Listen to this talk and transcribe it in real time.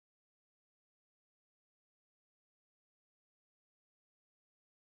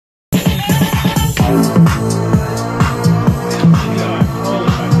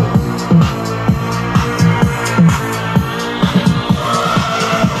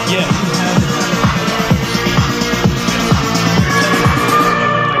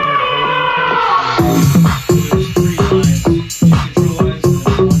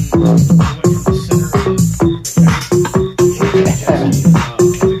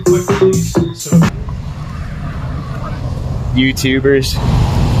YouTubers.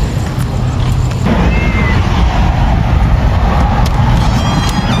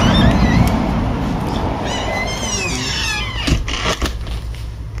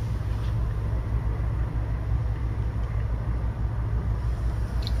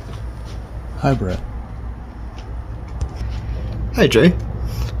 Hi, Brett. Hi, Dre.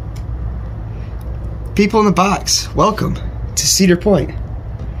 People in the box, welcome to Cedar Point.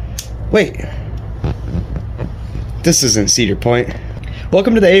 Wait. This isn't Cedar Point.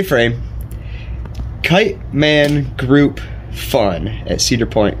 Welcome to the A-Frame. Kiteman group fun at Cedar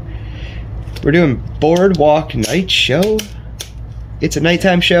Point. We're doing Boardwalk night show. It's a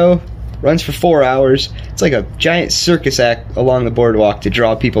nighttime show. Runs for 4 hours. It's like a giant circus act along the boardwalk to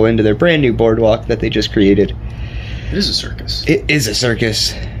draw people into their brand new boardwalk that they just created. It is a circus. It is a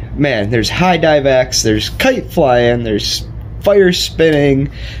circus. Man, there's high dive acts, there's kite flying, there's fire spinning,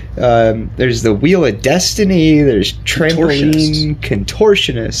 there's the Wheel of Destiny, there's trampoline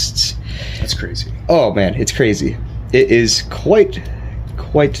contortionists. That's crazy. Oh man, it's crazy. It is quite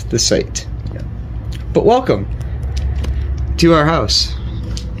the sight. Yeah. But welcome to our house.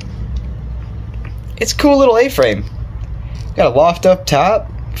 It's a cool little A-frame. Got a loft up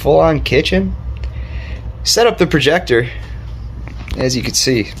top, full-on kitchen. Set up the projector, as you can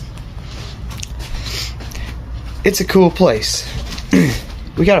see. It's a cool place.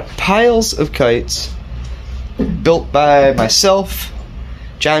 We got piles of kites built by myself,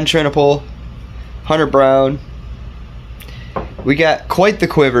 John Trinipole, Hunter Brown. We got quite the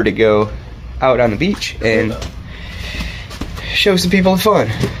quiver to go out on the beach and show some people the fun.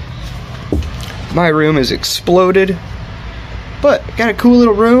 My room is exploded, but got a cool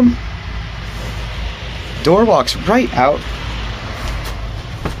little room. Door walks right out.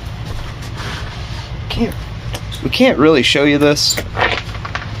 We can't really show you this,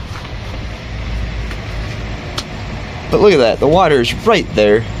 but look at that. The water is right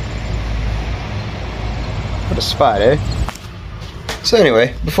there. What a spot, eh? So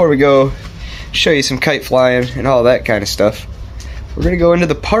anyway, before we go show you some kite flying and all that kind of stuff, we're gonna go into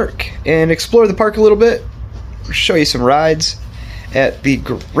the park and explore the park a little bit. Show you some rides at the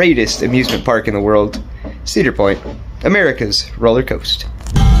greatest amusement park in the world, Cedar Point, America's roller coaster.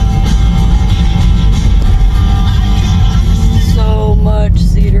 So much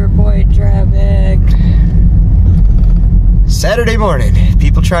Cedar Point traffic. Saturday morning,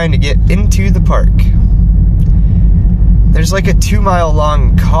 people trying to get into the park. There's like a 2-mile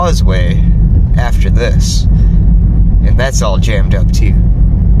long causeway after this, and that's all jammed up too.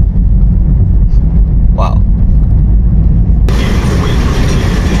 Wow.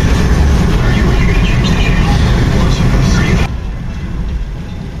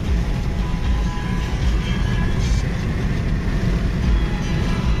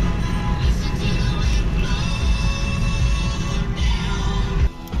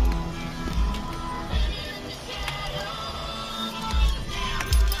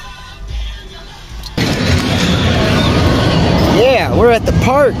 Yeah, we're at the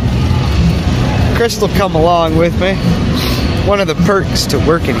park. Crystal come along with me. One of the perks to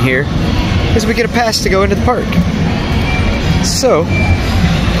working here is we get a pass to go into the park. So,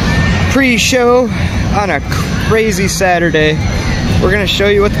 pre-show on a crazy Saturday, we're gonna show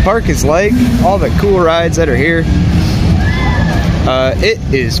you what the park is like, all the cool rides that are here. It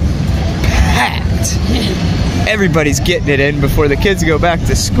is packed. Everybody's getting it in before the kids go back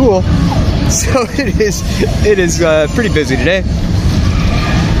to school. So it is pretty busy today.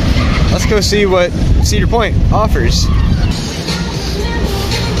 Let's go see what Cedar Point offers.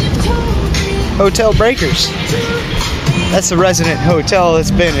 Hotel Breakers. That's the resident hotel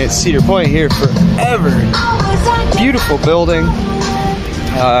that's been at Cedar Point here forever. Beautiful building.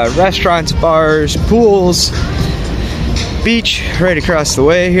 Restaurants, bars, pools, beach right across the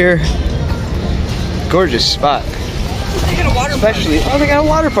way here. Gorgeous spot. They got a water park. Especially, oh, they got a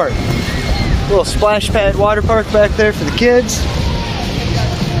water park. Little splash pad water park back there for the kids.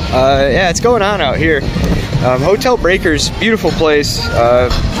 Yeah, it's going on out here. Hotel Breakers, beautiful place,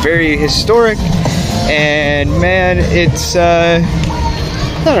 very historic, and man, it's I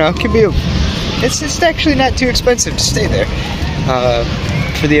don't know, it can be it's actually not too expensive to stay there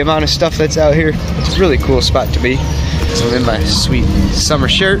for the amount of stuff that's out here. It's a really cool spot to be. So I'm in my sweet summer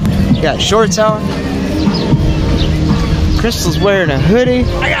shirt, got shorts on. Crystal's wearing a hoodie.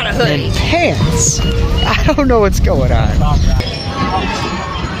 I got a hoodie. And pants. I don't know what's going on.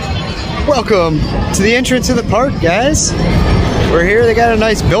 Welcome to the entrance of the park, guys. We're here. They got a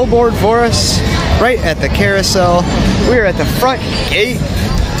nice billboard for us right at the carousel. We're at the front gate,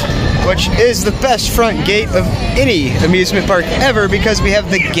 which is the best front gate of any amusement park ever because we have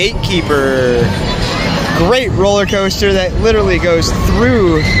the gatekeeper. Great roller coaster that literally goes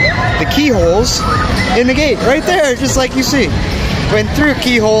through the keyholes in the gate right there, just like you see. Went through a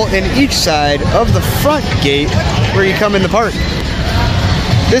keyhole in each side of the front gate where you come in the park.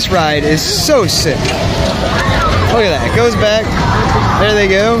 This ride is so sick. Look at that, it goes back, there they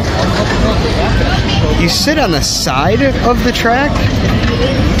go. You sit on the side of the track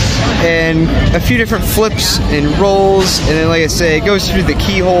and a few different flips and rolls, and then like I say, it goes through the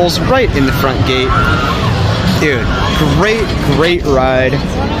keyholes right in the front gate. Dude, great ride.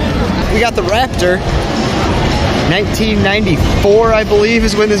 We got the Raptor. 1994, I believe,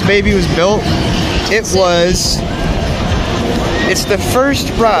 is when this baby was built. It's the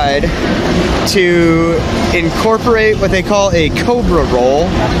first ride to incorporate what they call a Cobra roll,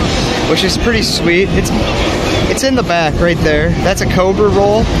 which is pretty sweet. It's in the back right there. That's a Cobra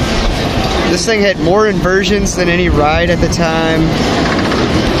roll. This thing had more inversions than any ride at the time.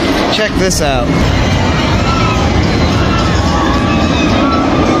 Check this out.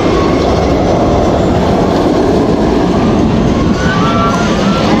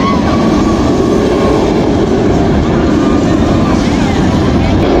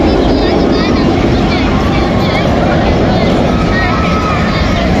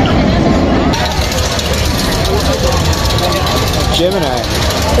 Gemini.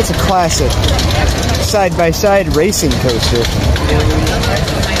 It's a classic side-by-side racing coaster.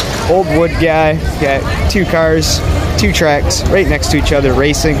 Old wood guy, got 2 cars, 2 tracks right next to each other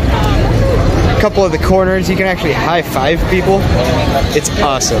racing. A couple of the corners, you can actually high-five people. It's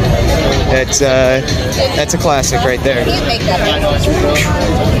awesome. That's a classic right there.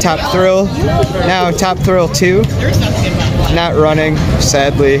 Top Thrill, now Top Thrill 2. Not running,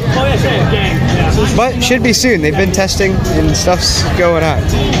 sadly. But should be soon. They've been testing and stuff's going on.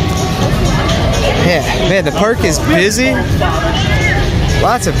 Yeah, man, the park is busy.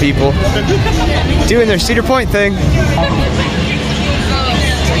 Lots of people doing their Cedar Point thing.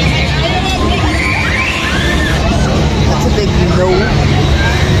 That's a big no.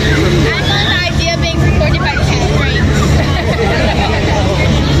 I have an idea being recorded by Kiteman.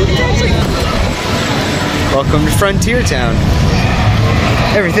 Welcome to Frontier Town.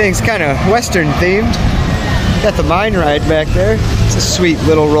 Everything's kind of Western themed. Got the mine ride back there. It's a sweet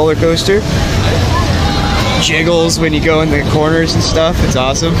little roller coaster. Jiggles when you go in the corners and stuff. It's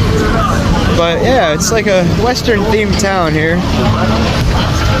awesome. But yeah, it's like a Western themed town here.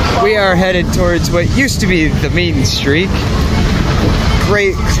 We are headed towards what used to be the Main Street.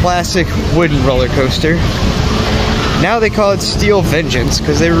 Great classic wooden roller coaster. Now they call it Steel Vengeance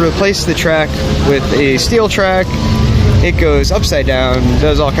because they replaced the track with a steel track. It goes upside down,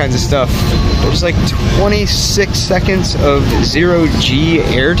 does all kinds of stuff. There's like 26 seconds of 0G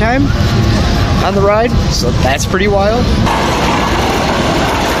airtime on the ride, so that's pretty wild.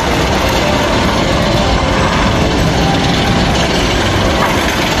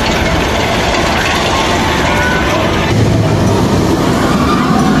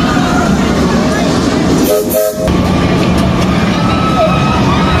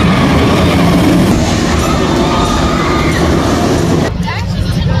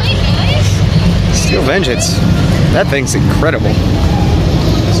 Vengeance. That thing's incredible.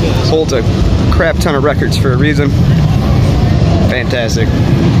 Holds a crap ton of records for a reason. Fantastic.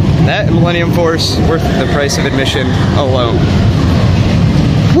 That and Millennium Force, worth the price of admission alone.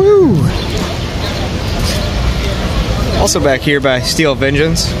 Woo! Also back here by Steel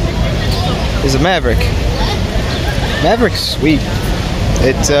Vengeance is a Maverick. Maverick's sweet.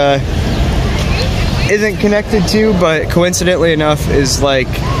 It isn't connected to, but coincidentally enough is like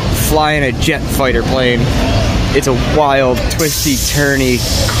flying a jet fighter plane. It's a wild, twisty, turny,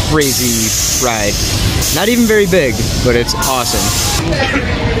 crazy ride. Not even very big, but it's awesome.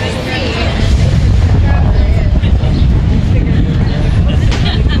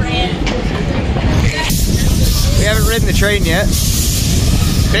 We haven't ridden the train yet.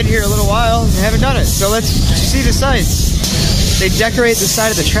 Been here a little while and haven't done it, so let's see the sights. They decorate the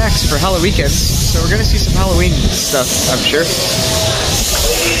side of the tracks for Halloween weekends, so we're gonna see some Halloween stuff, I'm sure.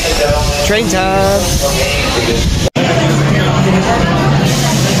 Train time.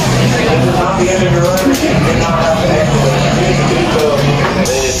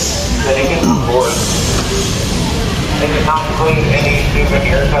 They do not include any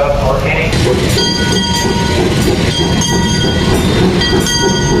souvenir cups or any.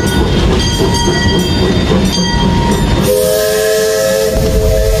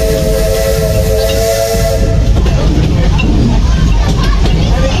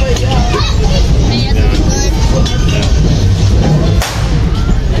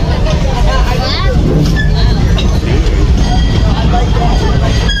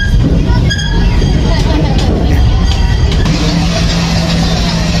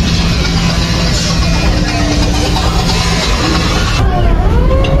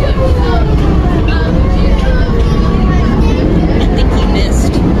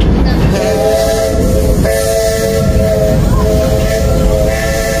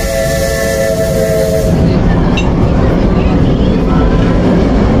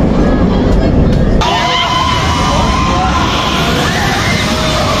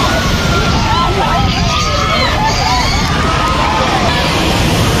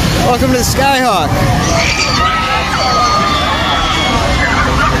 Welcome to the Skyhawk.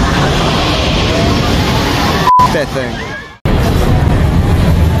 That thing.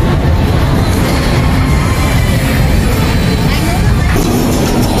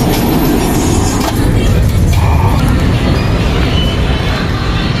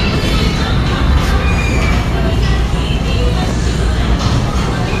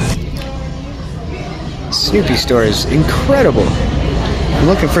 Snoopy store is incredible. I'm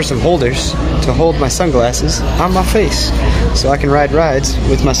looking for some holders to hold my sunglasses on my face so I can ride rides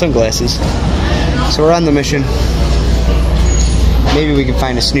with my sunglasses. So we're on the mission. Maybe we can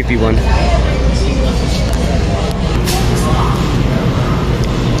find a Snoopy one.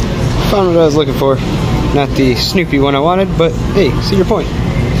 Found what I was looking for. Not the Snoopy one I wanted, but hey, Cedar Point.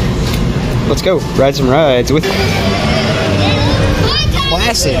 Let's go, ride some rides with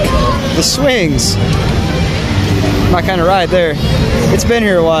classic, the swings. My kind of ride there. It's been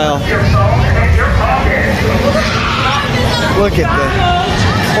here a while. Look at the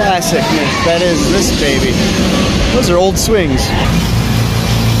classicness that is this baby. Those are old swings.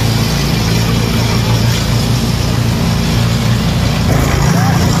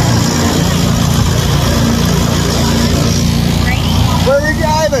 Where are we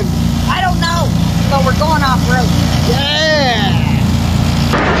driving? I don't know, but we're going off road. Yeah!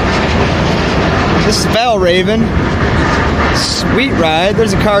 This is Val Raven. Sweet ride.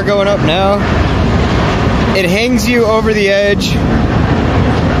 There's a car going up now. It hangs you over the edge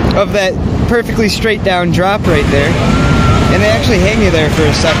of that perfectly straight down drop right there. And they actually hang you there for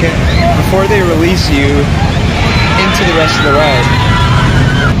a second before they release you into the rest of the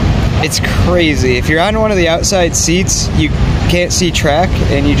ride. It's crazy. If you're on one of the outside seats, you can't see track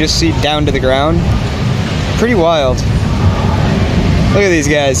and you just see down to the ground. Pretty wild. Look at these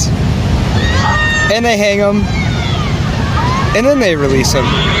guys. And they hang them, and then they release them.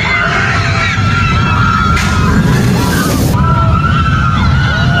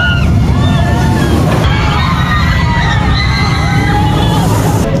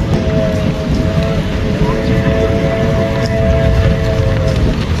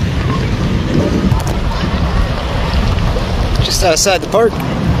 Just outside the park,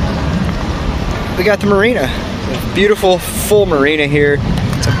 we got the marina. A beautiful full marina here.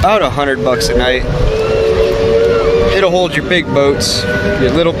 It's about $100 a night. It'll hold your big boats, your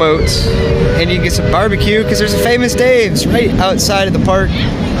little boats, and you can get some barbecue because there's a Famous Dave's right outside of the park,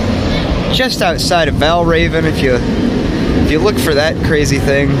 just outside of Val Raven. If you look for that crazy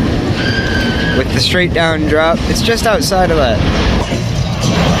thing with the straight down drop, it's just outside of that.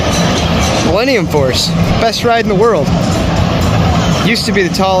 Millennium Force, best ride in the world. Used to be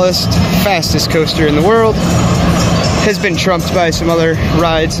the tallest, fastest coaster in the world. Has been trumped by some other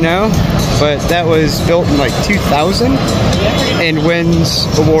rides now, but that was built in like 2000 and wins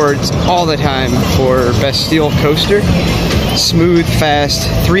awards all the time for best steel coaster. Smooth, fast,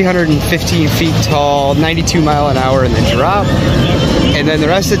 315 feet tall, 92 mile an hour in the drop, and then the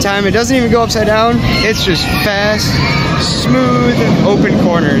rest of the time it doesn't even go upside down. It's just fast, smooth, open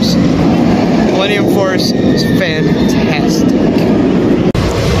corners. Millennium Force is fantastic.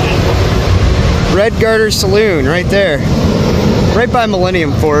 Red Garter Saloon, right there. Right by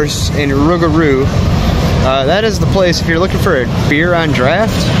Millennium Force in Rougarou. That is the place if you're looking for a beer on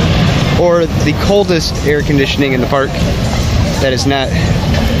draft or the coldest air conditioning in the park that is not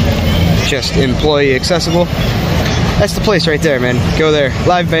just employee accessible. That's the place right there, man. Go there.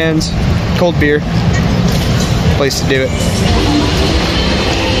 Live bands, cold beer. Place to do it.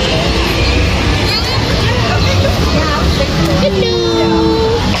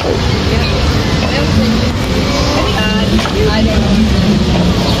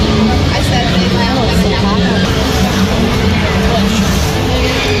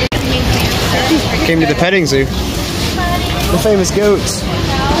 Came to the petting zoo. The famous goats. There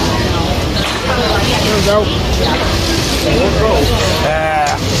we go.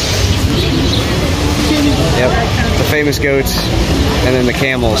 Yep, the famous goats and then the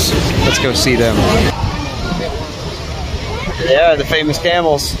camels. Let's go see them. Yeah, the famous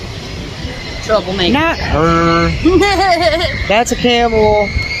camels. Troublemaker. Not her. That's a camel.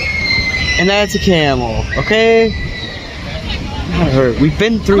 And that's a camel. Okay? Not her. We've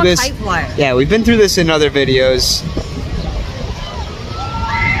been through this. Yeah, we've been through this in other videos.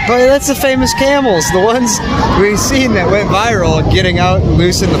 But that's the famous camels. The ones we've seen that went viral getting out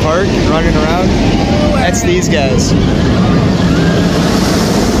loose in the park and running around. That's these guys.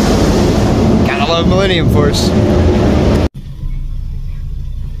 Gotta love Millennium Force.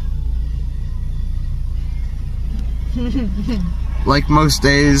 Like most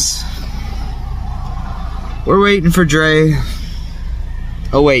days, we're waiting for Dre.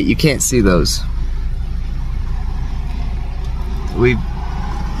 Oh wait, you can't see those.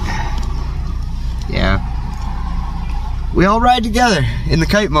 Yeah. We all ride together in the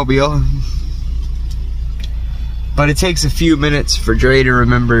kite mobile. But it takes a few minutes for Dre to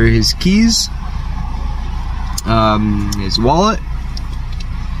remember his keys, his wallet.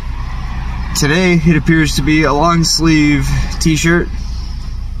 Today it appears to be a long sleeve t-shirt.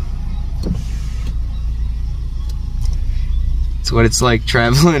 It's what it's like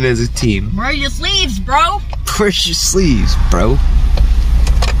traveling as a team. Where are your sleeves, bro? Where's your sleeves, bro?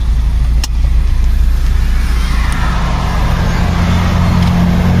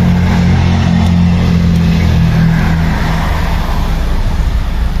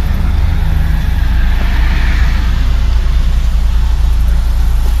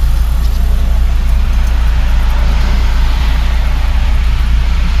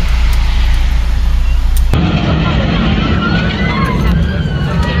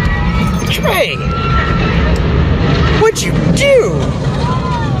 What'd you do?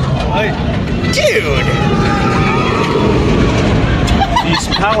 Dude! These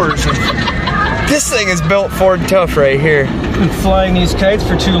powers of This thing is built Ford tough right here. been flying these kites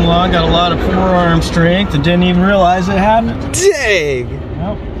for too long, got a lot of forearm strength and didn't even realize it had it. Dang!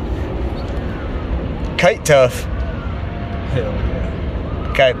 Well, Kite tough. hell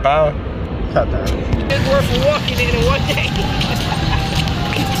yeah. Kite power. Cut that. It's worth walking in it one day.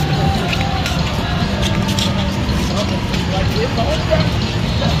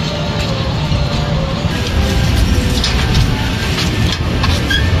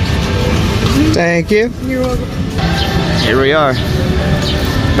 Thank you. You're welcome. Here we are.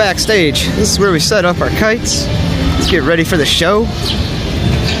 Backstage. This is where we set up our kites. Let's get ready for the show.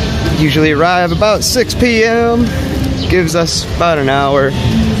 Usually arrive about 6 p.m. Gives us about an hour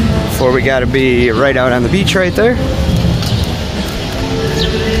before we gotta be right out on the beach right there.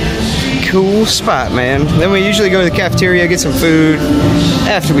 Cool spot, man. Then we usually go to the cafeteria, get some food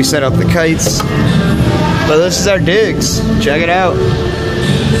after we set up the kites. But this is our digs. Check it out.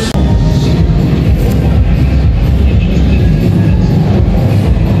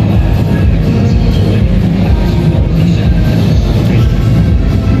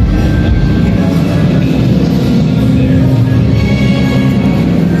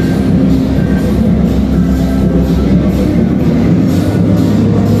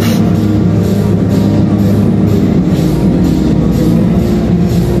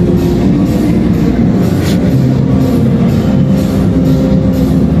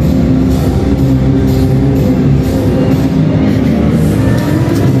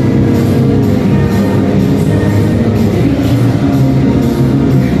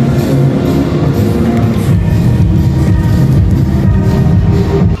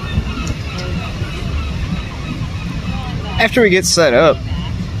 After we get set up,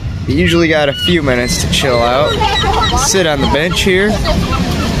 you usually got a few minutes to chill out, sit on the bench here,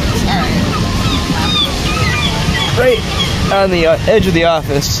 right on the edge of the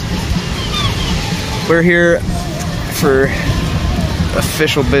office. We're here for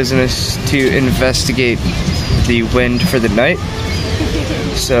official business to investigate the wind for the night.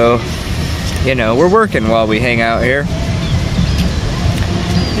 So, you know, we're working while we hang out here.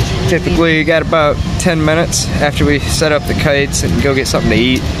 Typically got about 10 minutes after we set up the kites and go get something to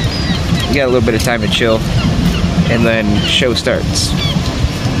eat. We got a little bit of time to chill, and then show starts.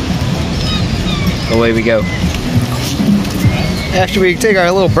 Away we go. After we take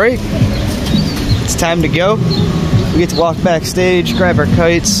our little break, it's time to go. We get to walk backstage, grab our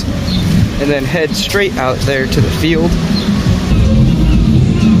kites, and then head straight out there to the field.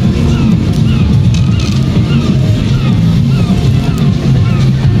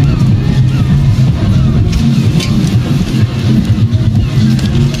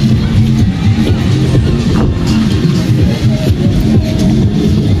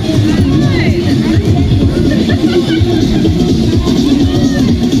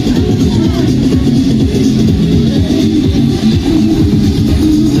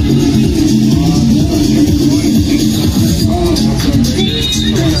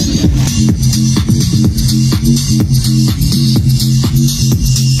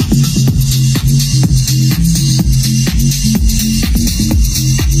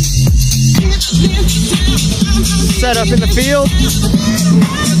 Set up in the field.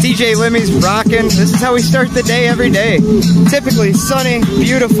 DJ Limmy's rocking. This is how we start the day every day. Typically sunny,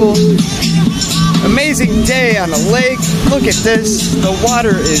 beautiful, amazing day on the lake. Look at this. The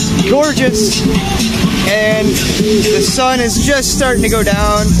water is gorgeous. And the sun is just starting to go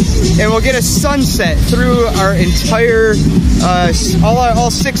down. And we'll get a sunset through our entire,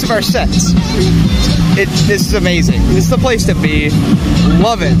 all 6 of our sets. this is amazing. This is the place to be.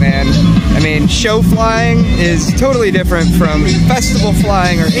 Love it, man. I mean, show flying is totally different from festival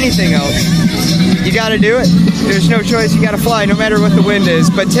flying or anything else. You gotta do it. There's no choice. You gotta fly no matter what the wind is.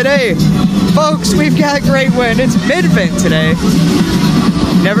 But today, folks, we've got great wind. It's mid-vent today.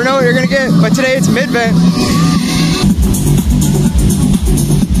 Never know what you're gonna get, but today it's mid-vent.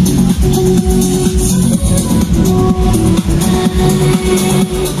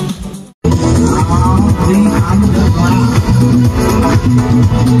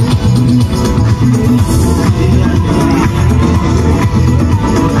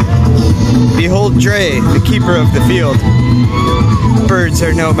 Behold Dre, the keeper of the field. Birds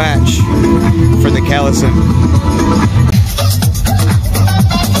are no match for the Callison.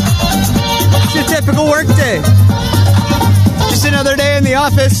 It's your typical work day. Just another day in the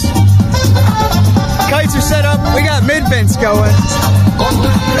office. Kites are set up. We got mid-vents going.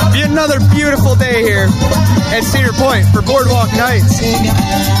 Be another beautiful day here at Cedar Point for Boardwalk nights.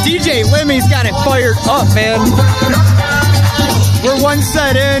 DJ Limmy's got it fired up, man. We're one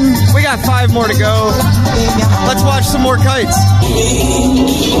set in. We got 5 more to go. Let's watch some more kites.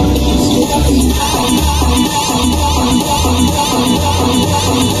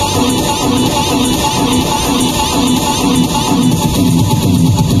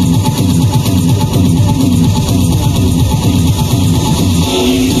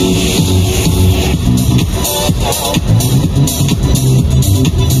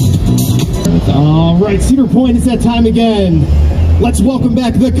 All right, Cedar Point, it's that time again. Let's welcome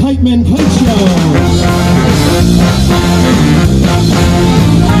back the Kiteman Kite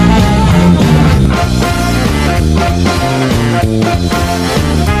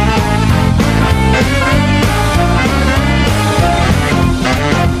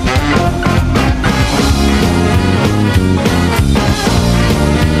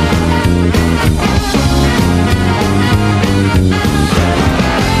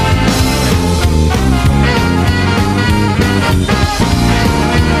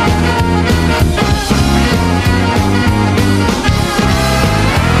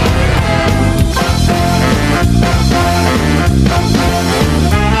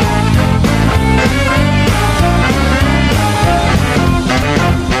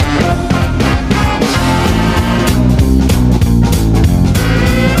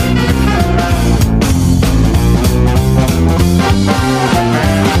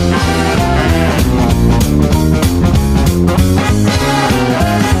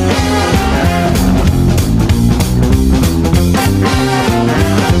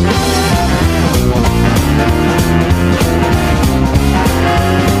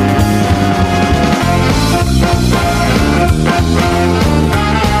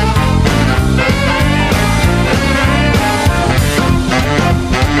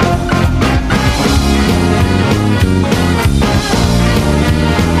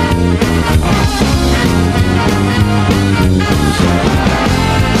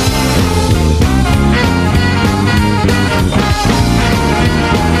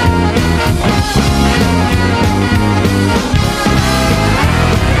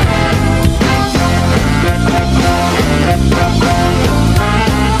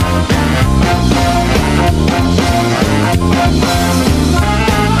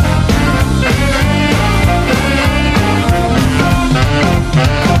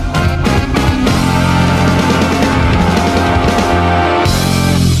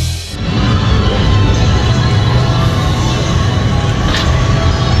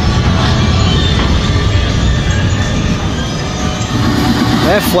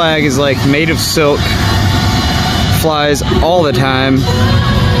That flag is like made of silk, flies all the time.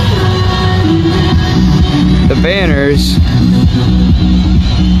 The banners,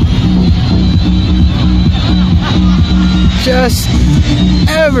 just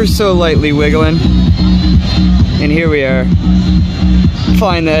ever so lightly wiggling. And here we are,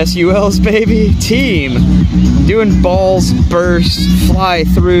 flying the SULs, baby. Team, doing balls, bursts,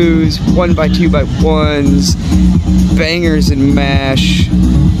 fly-throughs, 1x2x1s, bangers and mash.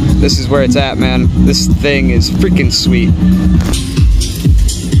 This is where it's at, man. This thing is freaking sweet.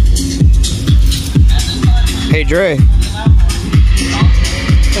 Hey, Dre.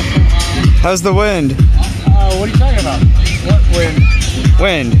 How's the wind? What are you talking about? What wind?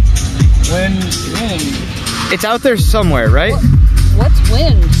 Wind. Wind. It's out there somewhere, right? What's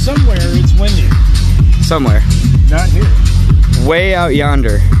wind? Somewhere it's windy. Somewhere. Not here. Way out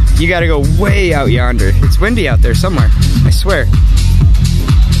yonder. You gotta go way out yonder. It's windy out there somewhere, I swear.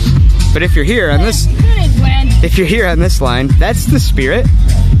 But if you're here on this, if you're here on this line, that's the Spirit.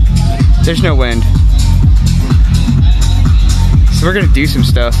 There's no wind. So we're gonna do some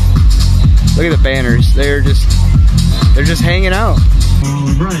stuff. Look at the banners. They're just hanging out.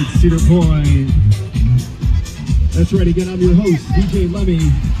 All right, Cedar Point. That's right. Again, I'm your host, DJ Lemmy.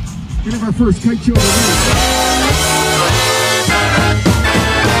 We're gonna have our first kite show of the night.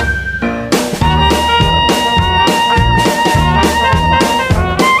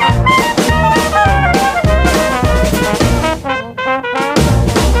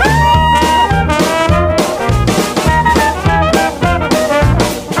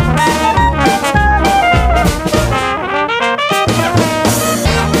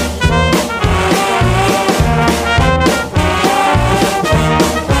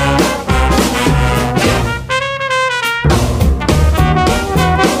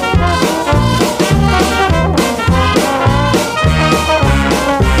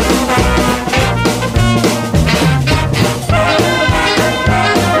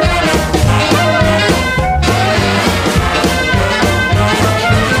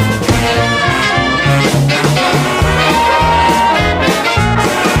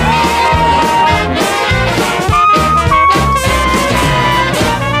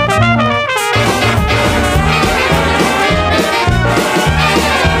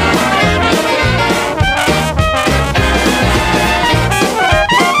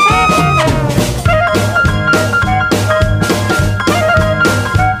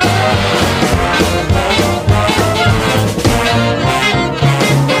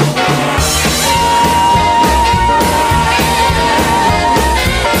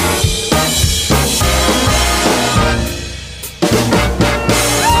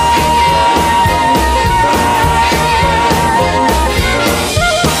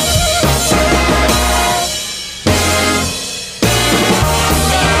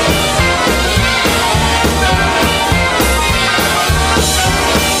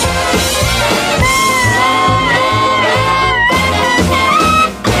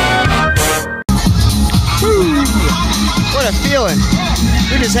 Feeling.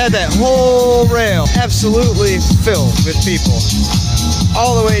 We just had that whole rail absolutely filled with people.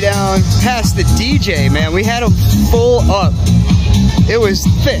 All the way down past the DJ, man. We had them full up. It was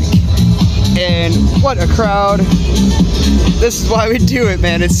thick. And what a crowd. This is why we do it,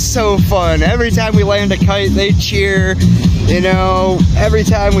 man. It's so fun. Every time we land a kite, they cheer. You know, every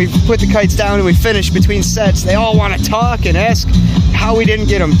time we put the kites down and we finish between sets, they all want to talk and ask how we didn't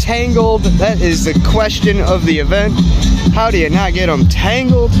get them tangled. That is the question of the event. How do you not get them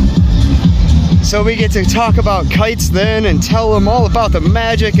tangled? So we get to talk about kites then and tell them all about the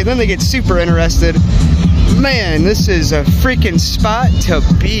magic, and then they get super interested. Man, this is a freaking spot to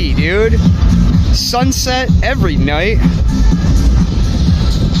be, dude. Sunset every night.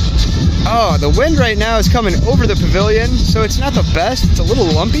 Oh, the wind right now is coming over the pavilion, so it's not the best. It's a little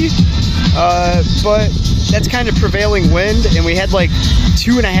lumpy, but that's kind of prevailing wind, and we had like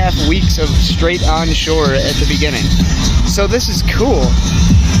 2.5 weeks of straight onshore at the beginning. So this is cool.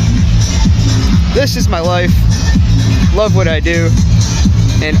 This is my life. Love what I do.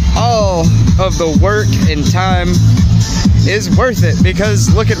 And all of the work and time is worth it, because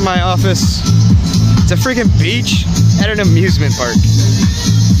look at my office. It's a freaking beach at an amusement park.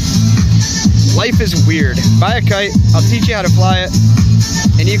 Life is weird. Buy a kite, I'll teach you how to fly it,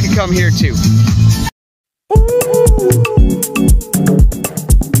 and you can come here too.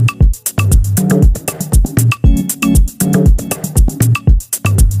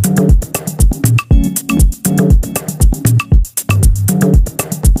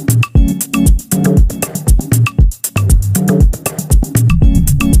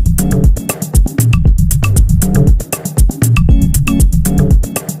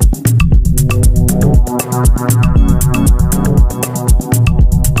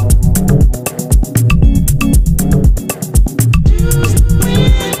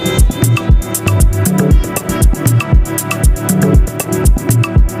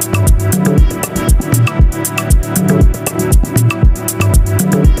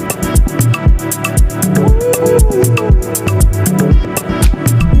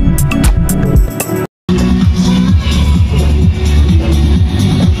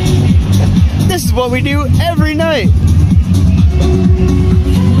 What we do every night.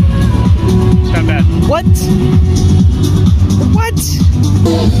 It's not bad. What? What?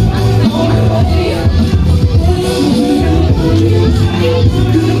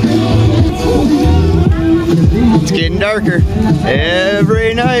 It's getting darker.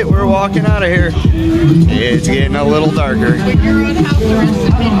 Every night we're walking out of here. It's getting a little darker.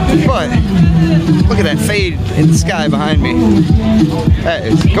 But look at that fade in the sky behind me. That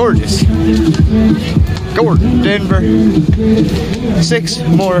is gorgeous. Gordon, Denver. 6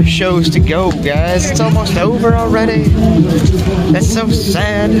 more shows to go, guys. It's almost over already. That's so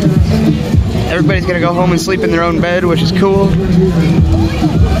sad. Everybody's gonna go home and sleep in their own bed, which is cool.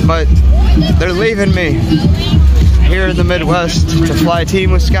 But they're leaving me here in the Midwest to fly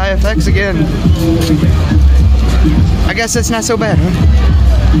team with SkyFX again. I guess that's not so bad,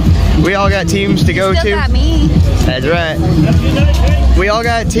 huh? We all got teams to go to. Still got me. That's right. We all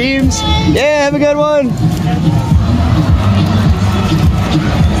got teams. Yeah, have a good one.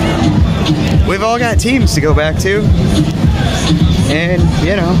 We've all got teams to go back to. And,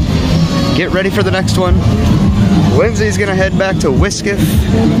 you know, get ready for the next one. Lindsay's gonna head back to Whiskiff.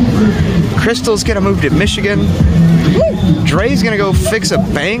 Crystal's gonna move to Michigan. Dre's gonna go fix a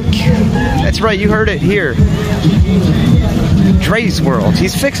bank. That's right, you heard it here. Dre's world.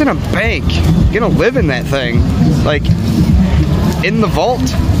 He's fixing a bank. Gonna live in that thing. Like, in the vault.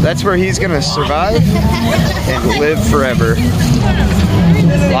 That's where he's gonna survive and live forever.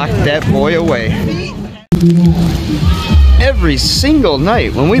 Lock that boy away. Every single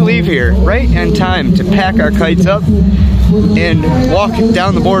night when we leave here, right in time to pack our kites up and walk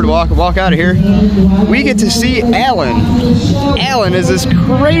down the boardwalk and walk out of here, we get to see Alan. Alan is this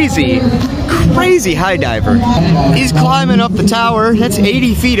crazy high diver. He's climbing up the tower, that's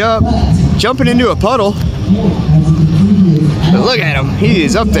 80 feet up, jumping into a puddle. But look at him, he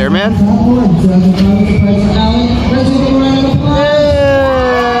is up there, man.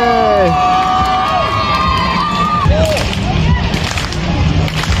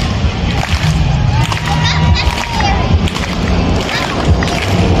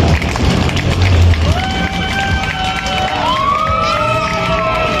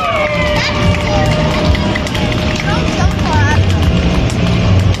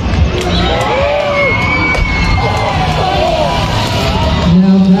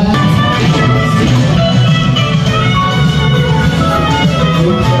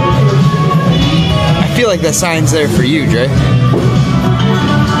 I feel like that sign's there for you, Dre.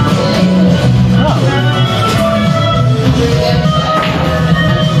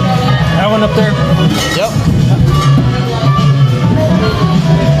 That one up there? Yep.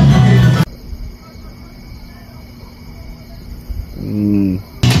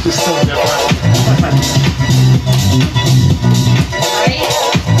 This is so different.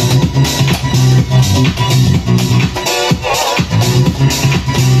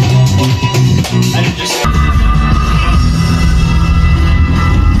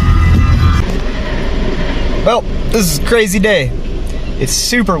 Well, this is a crazy day. It's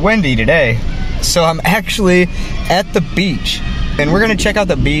super windy today, so I'm actually at the beach, and we're gonna check out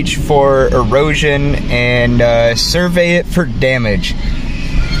the beach for erosion and survey it for damage.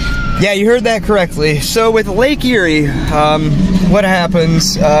 Yeah, you heard that correctly. So with Lake Erie, what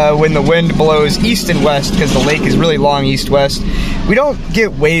happens when the wind blows east and west, because the lake is really long east-west, we don't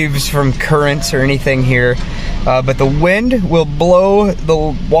get waves from currents or anything here, but the wind will blow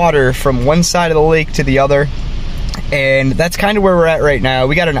the water from one side of the lake to the other, and that's kind of where we're at right now.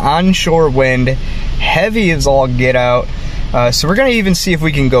 We got an onshore wind, heavy as all get out, so we're gonna even see if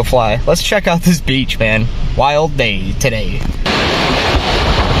we can go fly. Let's check out this beach, man. Wild day today.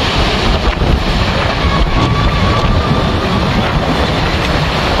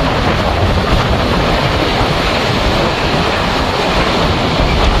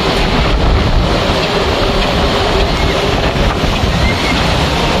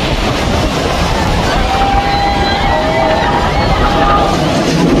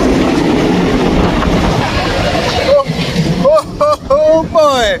 Oh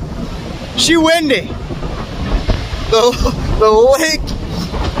boy, she windy. The lake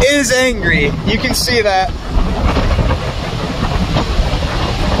is angry. You can see that.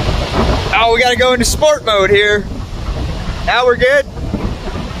 Oh, we gotta go into sport mode here. Now we're good.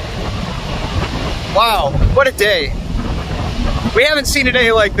 Wow, what a day. We haven't seen a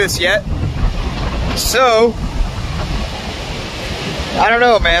day like this yet. So, I don't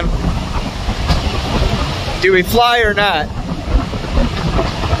know, man. Do we fly or not?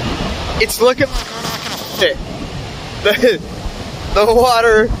 It's looking like we're not gonna fit. The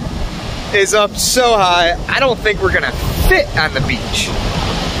water is up so high, I don't think we're gonna fit on the beach.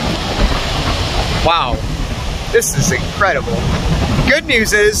 Wow, this is incredible. Good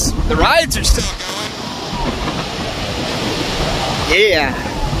news is, the rides are still going. Yeah,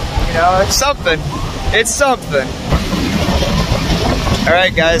 you know, it's something. It's something. All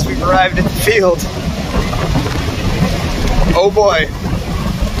right, guys, we've arrived at the field. Oh boy.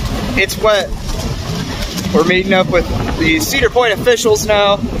 It's wet. We're meeting up with the Cedar Point officials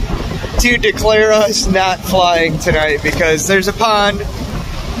now to declare us not flying tonight because there's a pond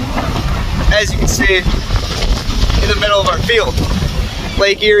as you can see, in the middle of our field.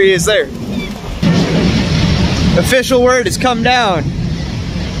 Lake Erie is there. Official word has come down.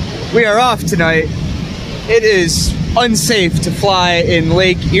 We are off tonight. It is unsafe to fly in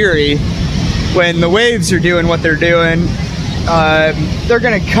Lake Erie when the waves are doing what they're doing. They're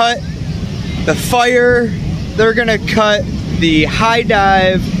gonna cut the fire, they're gonna cut the high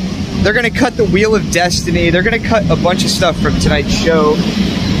dive, they're gonna cut the Wheel of Destiny, they're gonna cut a bunch of stuff from tonight's show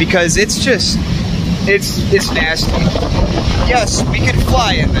because it's just, it's nasty. Yes, we can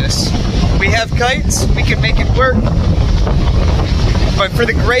fly in this. We have kites, we can make it work. But for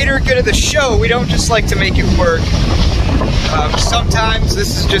the greater good of the show, we don't just like to make it work. Sometimes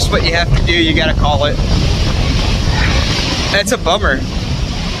this is just what you have to do, you gotta call it. That's a bummer,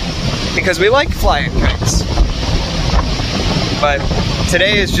 because we like flying kites. But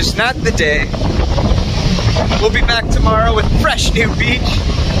today is just not the day. We'll be back tomorrow with fresh new beach.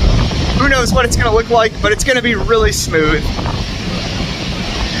 Who knows what it's gonna look like, but it's gonna be really smooth.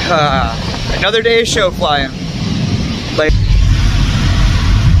 Another day of show flying.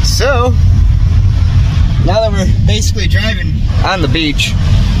 So, now that we're basically driving on the beach,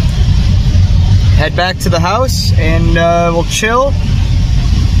 head back to the house and we'll chill.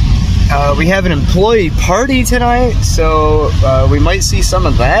 We have an employee party tonight, so we might see some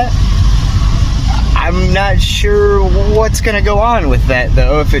of that. I'm not sure what's gonna go on with that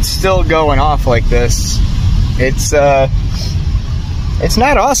though, if it's still going off like this. It's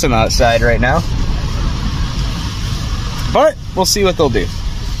not awesome outside right now, but we'll see what they'll do.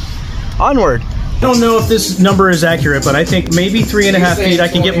 Onward. I don't know if this number is accurate, but I think maybe 3.5 feet. I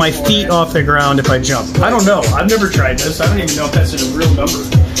can get my feet off the ground if I jump. I don't know. I've never tried this. I don't even know if that's a real number.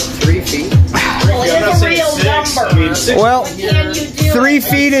 3 feet? It's a real number. I mean, 6. Well, 3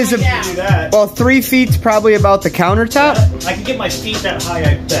 feet is well, 3 feet's probably about the countertop. I can get my feet that high,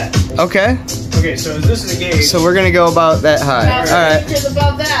 I bet. Okay. Okay, so this is a gauge. So we're gonna go about that high. All right. Just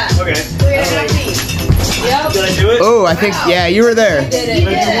above that. Okay. 3.5 feet. Yep. Did I do it? Oh, I think, yeah, you were there. Did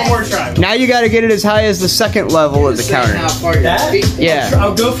One more try. Now you gotta get it as high as the second level of the counter. That? Yeah.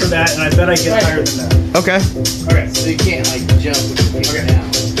 I'll go for that, and I bet I get higher than that. Okay. Okay. So you can't like jump with your feet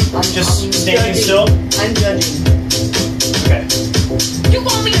down. Just standing still? I'm judging. Okay. You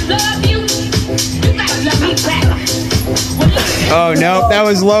want me to love you? You gotta love me back. Oh, no, that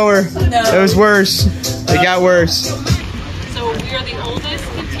was lower. That was worse. It got worse. So we are the oldest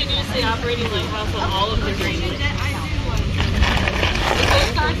continuously operating lighthouse on all of the Green Lakes. The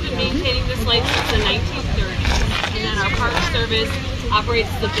Coast Guard's been maintaining this light since the 1930s, and then our Park Service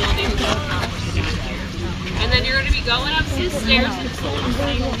operates the building that comes here. And then you're going to be going up these stairs in this little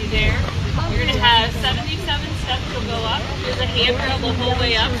thing there. You're going to have 77 steps to go up. There's a handrail the whole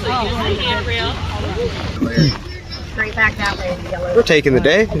way up, so use the handrail. Straight back that way. We're taking the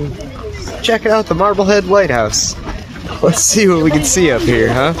day and checking out the Marblehead Lighthouse. Let's see what we can see up here,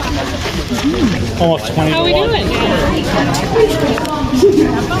 huh? Almost 20 How are we doing?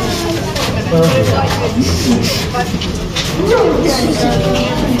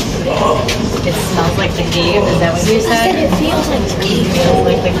 It smells like the cave. Is that what you said? It feels like the cave. It feels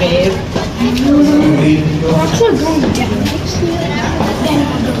like the cave. We're actually going down.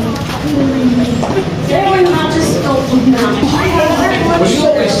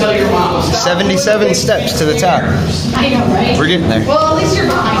 77 steps to the top. We're getting there. Well, at least you're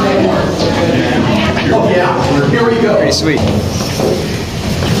behind it. Yeah, here we go. Pretty sweet.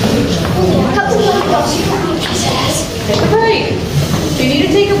 Take a break. If you need to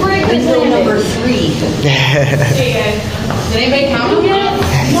take a break, then rule number 3. Did anybody count them yet?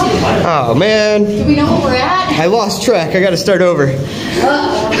 Oh, man. Do we know where we're at? I lost track. I gotta start over.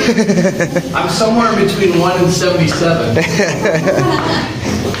 I'm somewhere between 1 and 77.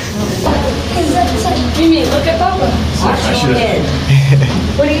 Jimmy, look at Bubba. I should have.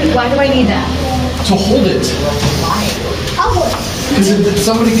 Why do I need that? To hold it. Why? I'll hold it. Because if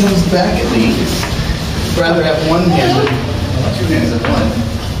somebody comes back at me, I'd rather have one hand than 2 hands at one.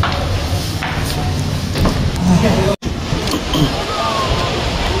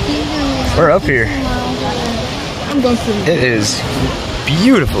 We're up here. It is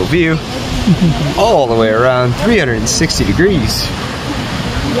beautiful view all the way around, 360 degrees.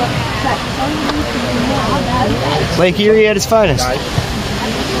 Lake Erie at its finest.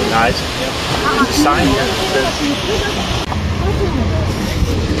 Nice. Sign here.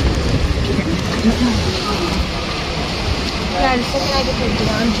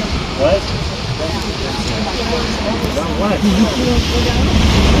 What?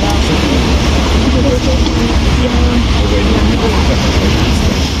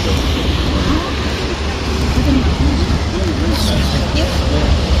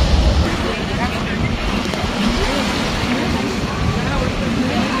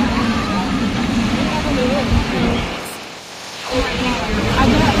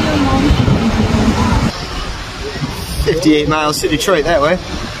 58 miles to Detroit that way.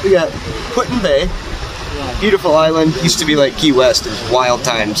 We got Put-in Bay. Beautiful island. Used to be like Key West in wild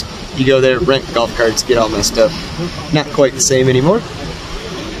times. You go there, rent golf carts, get all messed up. Not quite the same anymore.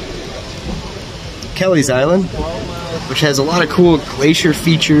 Kelly's Island, which has a lot of cool glacier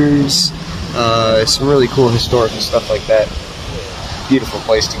features, some really cool historical stuff like that. Beautiful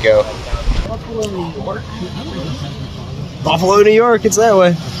place to go. Buffalo, New York. Buffalo, New York, it's that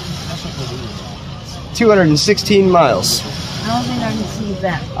way. 216 miles. I don't think I can see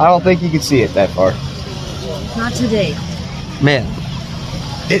that. I don't think you can see it that far. Not today. Man,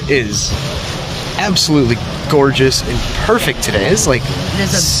 it is absolutely gorgeous and perfect today. It's like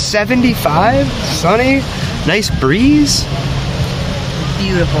 75, sunny, nice breeze.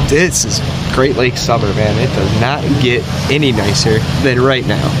 Beautiful. This is Great Lake summer, man. It does not get any nicer than right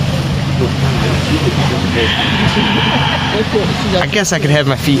now. I guess I could have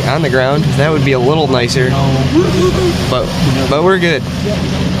my feet on the ground. That would be a little nicer. But we're good.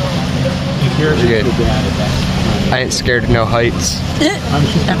 We're good. I ain't scared of no heights.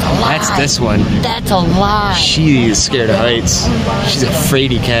 That's a lie. That's this one. That's a lie. She is scared of heights. She's a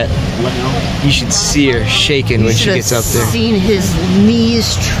fraidy cat. You should see her shaking when she gets up there. Seen his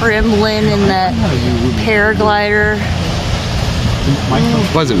knees trembling in that paraglider.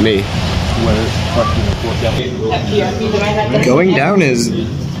 It wasn't me. Going down is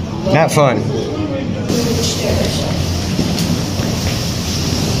not fun.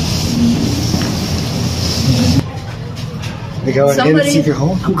 You going in the secret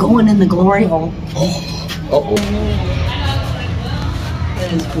hole? I'm going in the glory hole. Uh-oh.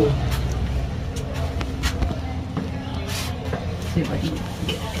 That is cool. See if I can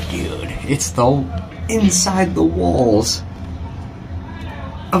get it. Dude, it's the inside the walls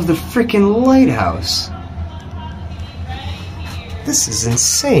of the freaking lighthouse. This is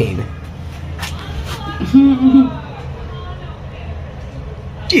insane.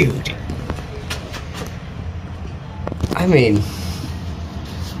 Dude. I mean,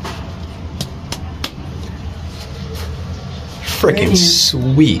 freaking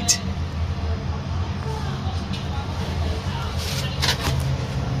sweet.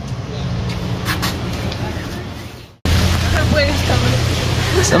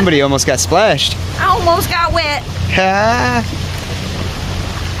 Somebody almost got splashed. I almost got wet. Ha!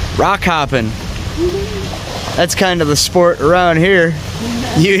 Rock hopping. That's kind of the sport around here.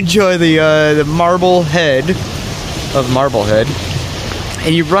 You enjoy the marble head of Marblehead,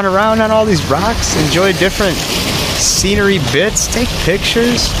 and you run around on all these rocks, enjoy different scenery bits, take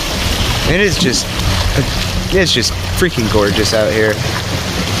pictures. It's just freaking gorgeous out here.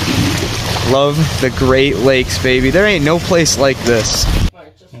 Love the Great Lakes, baby. There ain't no place like this.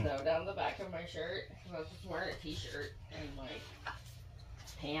 Just snow down the back of my shirt. I was just wearing a t-shirt and like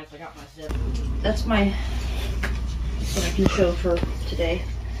pants. I got my zip. That's what I can show for today.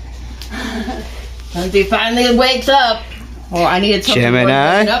 Until he finally wakes up. Well, I needed something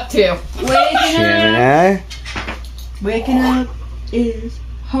Gemini. to wake up to. Gemini. Waking up is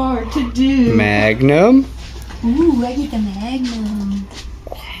hard to do. Magnum. Ooh, I get the Magnum.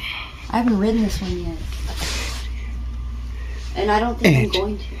 I haven't ridden this one yet. And I don't think I'm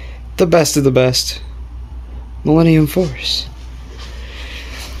going to. The best of the best. Millennium Force.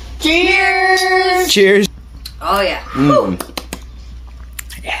 Cheers! Cheers. Oh, yeah.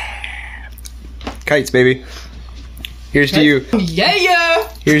 Kites, baby. Here's to you. Yeah!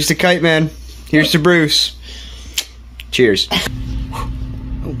 Here's to Kite Man. Here's to Bruce. Cheers.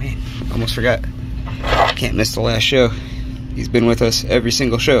 Oh man, almost forgot. Can't miss the last show. He's been with us every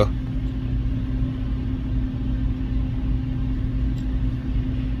single show.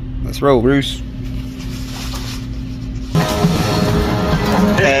 Let's roll, Bruce.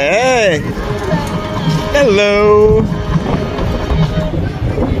 Hey! Hello!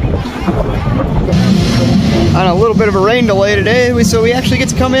 On a little bit of a rain delay today, so we actually get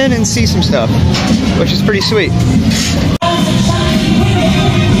to come in and see some stuff, which is pretty sweet.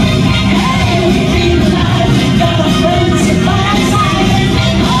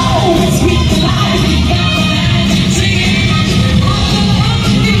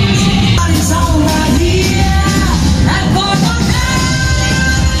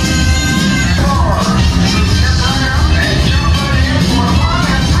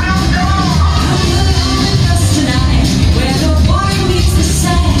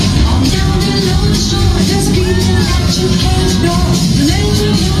 You can't know.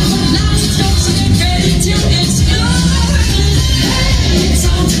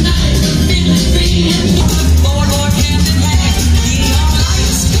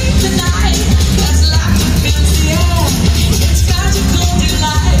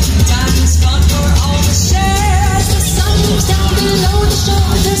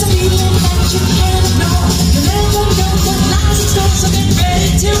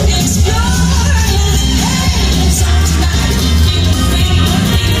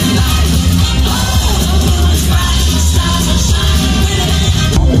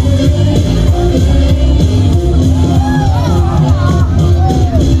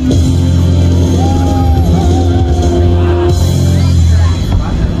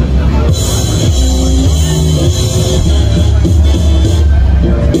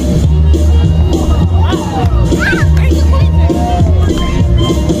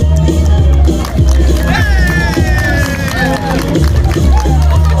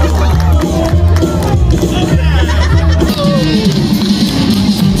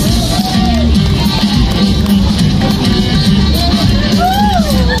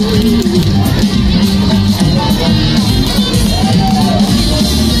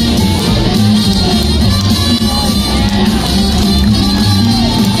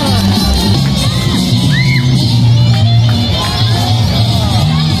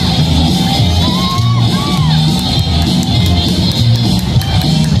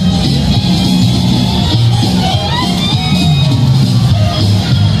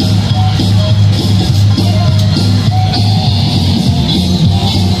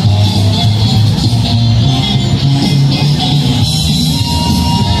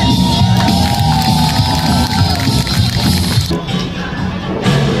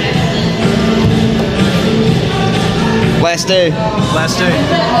 Last day. Last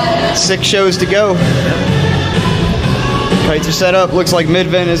day. 6 shows to go. Kites are set up. Looks like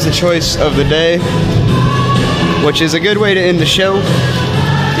mid-vent is the choice of the day, which is a good way to end the show.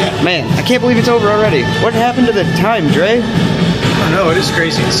 Man, I can't believe it's over already. What happened to the time, Dre? I don't know. It is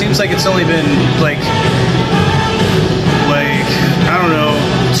crazy. It seems like it's only been like I don't know,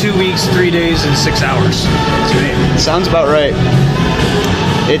 2 weeks, 3 days, and 6 hours. Sounds about right.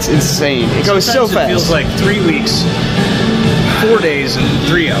 It's insane. It goes so fast. It feels like 3 weeks, 4 days, and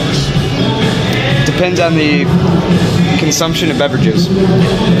 3 hours. Depends on the consumption of beverages.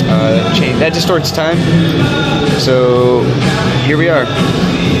 That distorts time. So here we are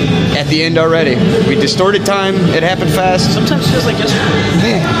at the end already. We distorted time. It happened fast. Sometimes it feels like yesterday.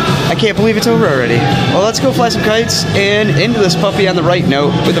 Man, I can't believe it's over already. Well, let's go fly some kites and into this puppy on the right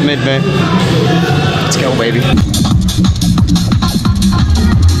note with a mid-vent. Let's go, baby.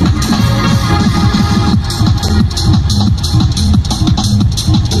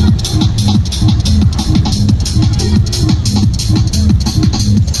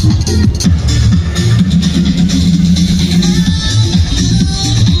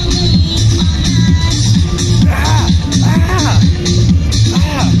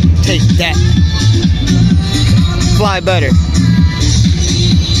 Take that. Fly better.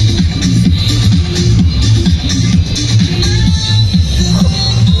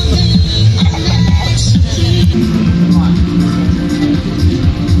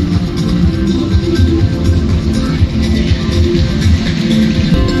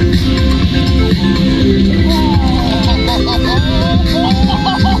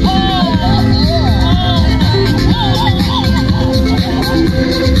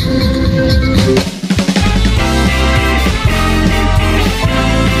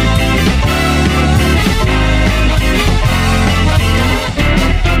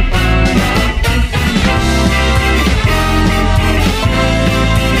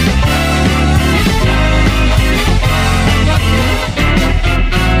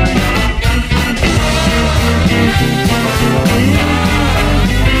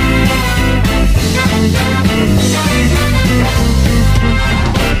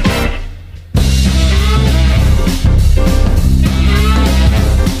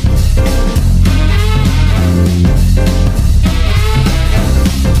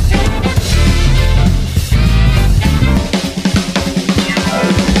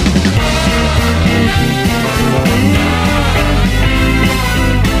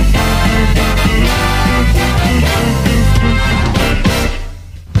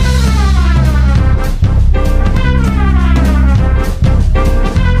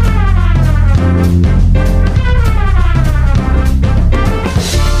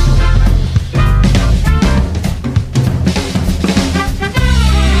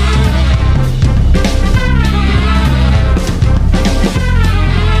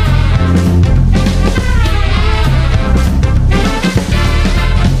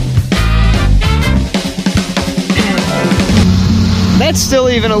 That's still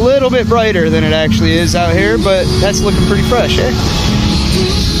even a little bit brighter than it actually is out here, but that's looking pretty fresh, eh?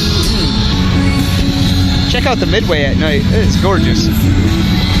 Check out the Midway at night. It's gorgeous.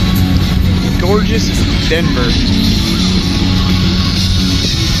 Gorgeous Denver.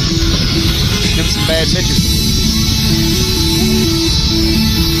 Them some bad bitches.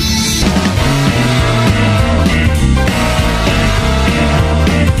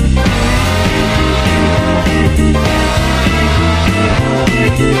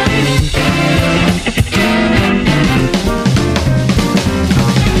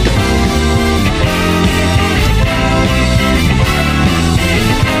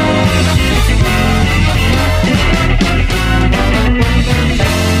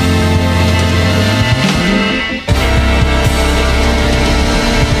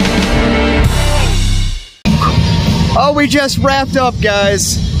 Oh, we just wrapped up,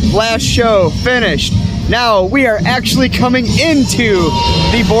 guys. Last show finished. Now we are actually coming into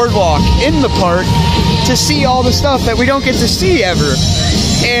the boardwalk in the park to see all the stuff that we don't get to see ever.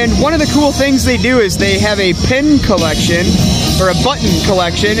 And one of the cool things they do is they have a pin collection or a button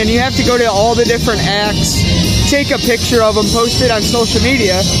collection, and you have to go to all the different acts, take a picture of them, post it on social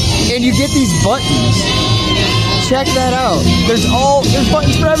media, and you get these buttons. Check that out. There's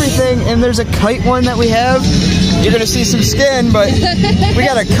buttons for everything, and there's a kite one that we have. You're gonna see some skin, but we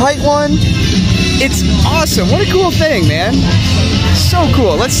got a kite one. It's awesome. What a cool thing, man. So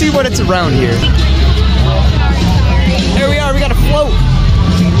cool. Let's see what it's around here. There we are. We got a float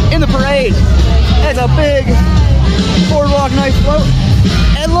in the parade. That's a big boardwalk night float.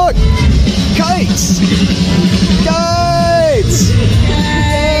 And look, kites. Kites.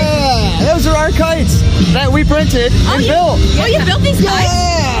 Yeah, those are our kites. that we printed and built. Oh, you built these kites?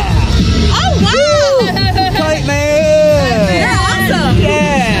 Yeah! Oh, wow! Kite man! They're awesome!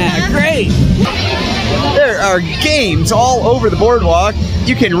 Yeah, great! There are games all over the boardwalk.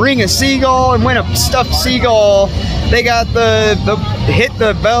 You can ring a seagull and win a stuffed seagull. They got the hit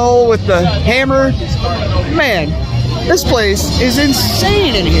the bell with the hammer. Man, this place is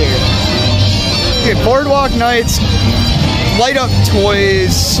insane in here. You get boardwalk nights, light up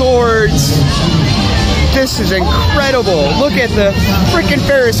toys, swords. This is incredible. Look at the freaking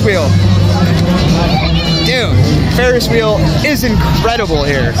Ferris wheel. Dude, Ferris wheel is incredible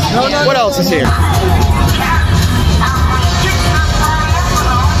here. What else is here?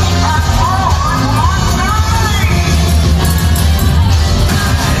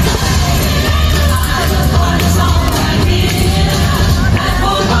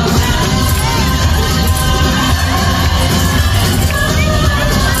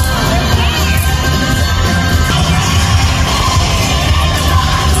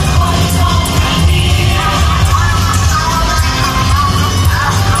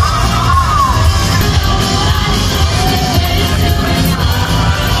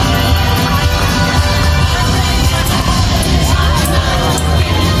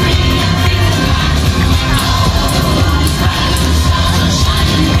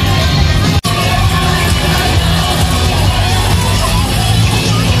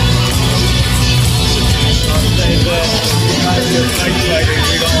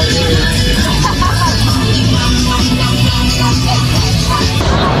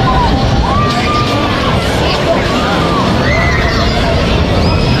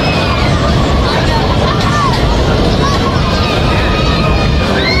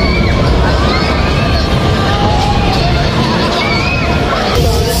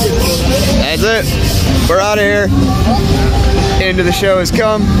 That's it. We're out of here. End of the show has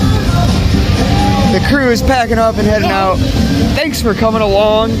come. The crew is packing up and heading out. Thanks for coming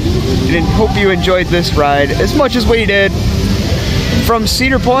along, and hope you enjoyed this ride as much as we did. From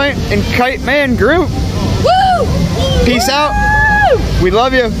Cedar Point and Kiteman Group. Woo! Peace out. We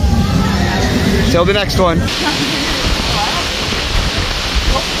love you. Till the next one.